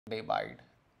divide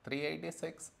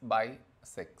 386 by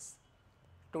 6.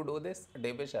 To do this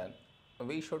division,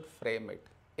 we should frame it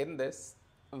in this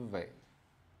way.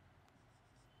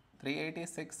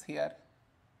 386 here,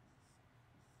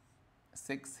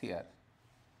 6 here.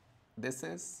 This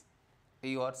is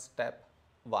your step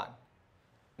 1.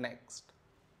 Next,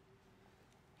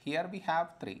 here we have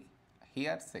 3,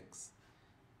 here 6.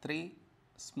 3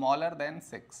 smaller than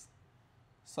 6.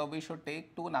 So we should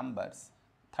take two numbers,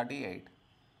 38.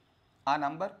 A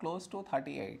number close to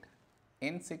 38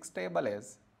 in 6 table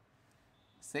is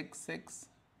 6, 6,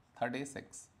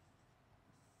 36.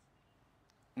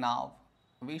 Now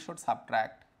we should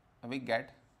subtract, we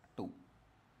get 2.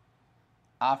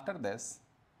 After this,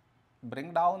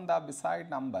 bring down the beside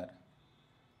number,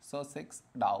 so 6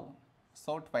 down,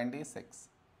 so 26.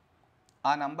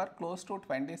 A number close to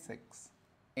 26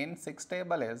 in 6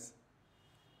 table is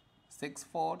 6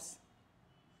 fours,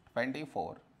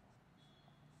 24.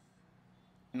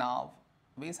 Now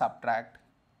we subtract,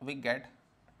 we get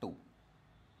 2.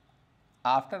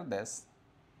 After this,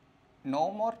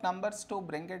 no more numbers to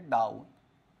bring it down.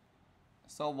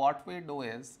 So what we do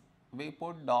is, we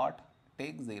put dot,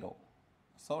 take 0,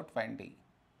 so 20.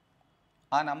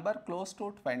 A number close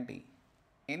to 20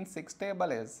 in 6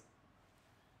 table is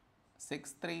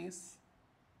 6 threes,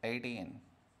 18.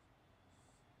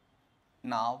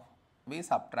 Now we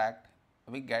subtract,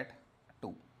 we get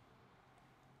 2.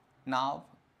 Now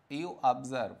you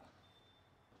observe,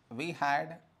 we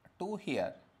had 2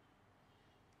 here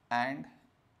and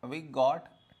we got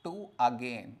 2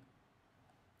 again.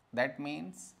 That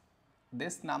means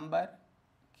this number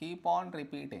keep on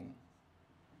repeating.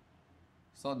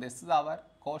 So this is our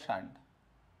quotient.